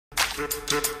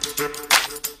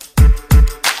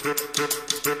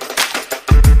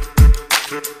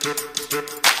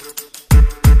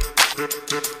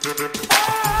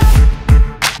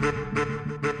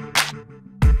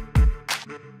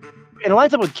And it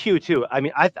lines up with Q too. I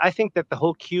mean, I think that the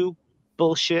whole Q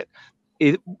bullshit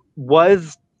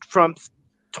was Trump's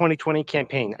 2020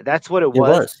 campaign. That's what it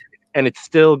was, and it's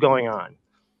still going on.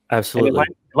 Absolutely, and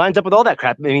it lines up with all that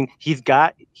crap. I mean, he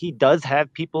does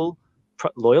have people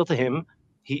loyal to him.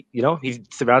 He's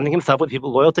surrounding himself with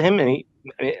people loyal to him, and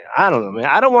I don't know, man.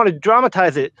 I don't want to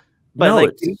dramatize it, but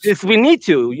no, we need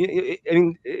to. I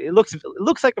mean, it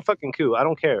looks like a fucking coup. I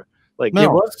don't care. Like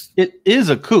no, it is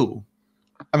a coup.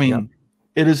 I mean,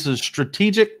 it is a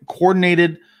strategic,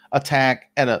 coordinated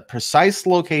attack at a precise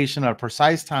location at a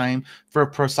precise time for a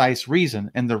precise reason.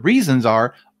 And the reasons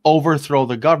are overthrow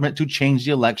the government to change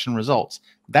the election results.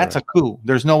 That's a coup.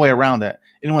 There's no way around that.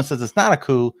 Anyone says it's not a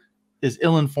coup is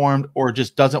ill-informed or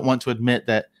just doesn't want to admit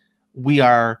that we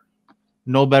are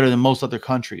no better than most other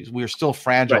countries. We are still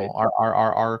fragile. Right.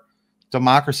 Our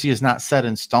democracy is not set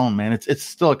in stone, man. It's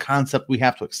still a concept we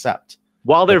have to accept.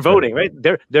 While they're voting, right?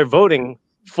 They're voting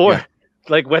for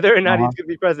like whether or not he's gonna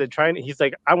be president. He's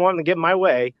like, I want to get my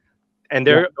way, and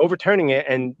they're overturning it,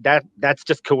 and that's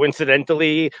just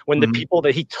coincidentally when the people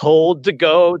that he told to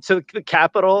go to the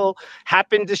Capitol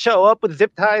happened to show up with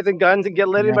zip ties and guns and get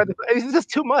let in by the. It's just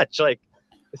too much. Like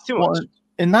it's too much.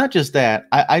 And not just that.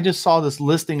 I just saw this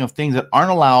listing of things that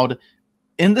aren't allowed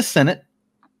in the Senate.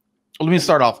 Let me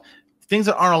start off. Things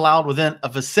that aren't allowed within a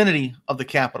vicinity of the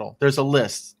Capitol. There's a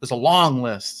list. There's a long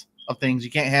list of things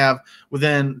you can't have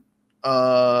within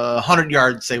 100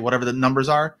 yards, say whatever the numbers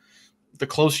are. The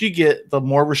closer you get, the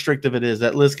more restrictive it is.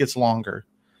 That list gets longer.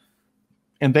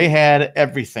 And they had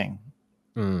everything.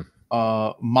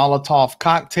 Molotov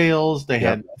cocktails. They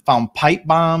had found pipe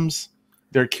bombs.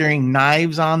 They're carrying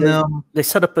knives on them. They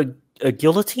set up a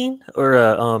guillotine or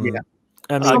a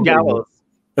gallows.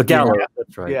 A gallows,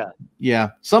 that's right. Yeah.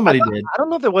 Somebody did. I don't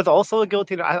know if there was also a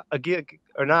guillotine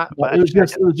or not. Well, it was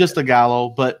just a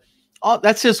gallows, but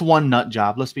that's just one nut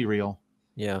job. Let's be real.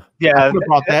 Yeah.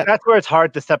 That's where it's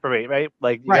hard to separate, right?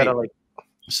 Like, you gotta like.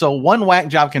 So one whack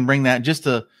job can bring that just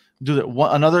to do that.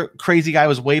 Another crazy guy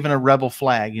was waving a rebel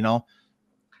flag. You know,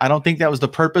 I don't think that was the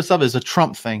purpose of it. It's a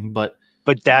Trump thing, but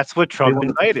that's what Trump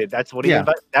invited. That's what he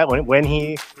invited. That when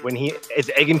he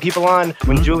is egging people on,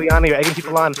 when Giuliani are egging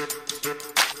people on,